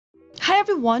Hi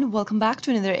everyone, welcome back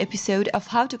to another episode of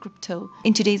How to Crypto.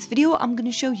 In today's video, I'm going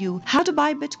to show you how to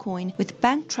buy Bitcoin with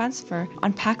bank transfer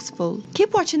on Paxful.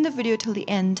 Keep watching the video till the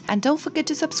end and don't forget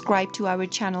to subscribe to our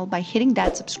channel by hitting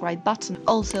that subscribe button.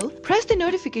 Also, press the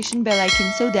notification bell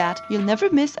icon so that you'll never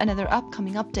miss another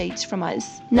upcoming updates from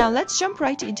us. Now let's jump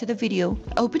right into the video.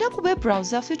 Open up a web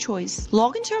browser of your choice.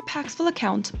 Log into your Paxful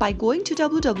account by going to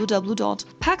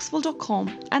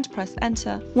www.paxful.com and press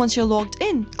enter. Once you're logged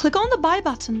in, click on the buy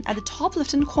button at the top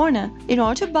left-hand corner in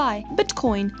order to buy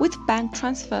Bitcoin with bank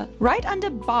transfer. Right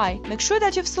under buy, make sure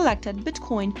that you've selected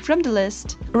Bitcoin from the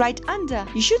list. Right under,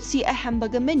 you should see a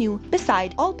hamburger menu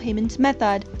beside all payment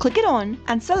method. Click it on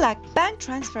and select bank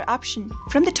transfer option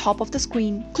from the top of the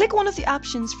screen. Click one of the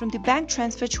options from the bank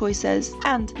transfer choices,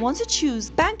 and once you choose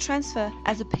bank transfer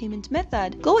as a payment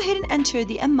method, go ahead and enter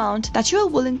the amount that you are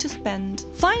willing to spend.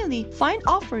 Finally, find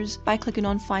offers by clicking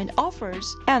on find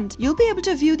offers, and you'll be able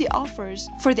to view the offers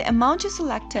for the amount you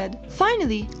selected.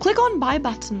 Finally, click on buy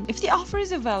button if the offer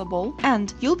is available,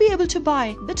 and you'll be able to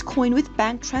buy Bitcoin with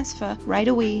bank transfer right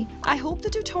away. I hope the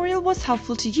tutorial was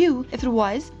helpful to you. If it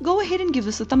was, go ahead and give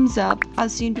us a thumbs up. I'll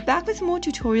soon be back with more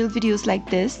tutorial videos like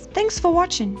this. Thanks for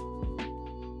watching.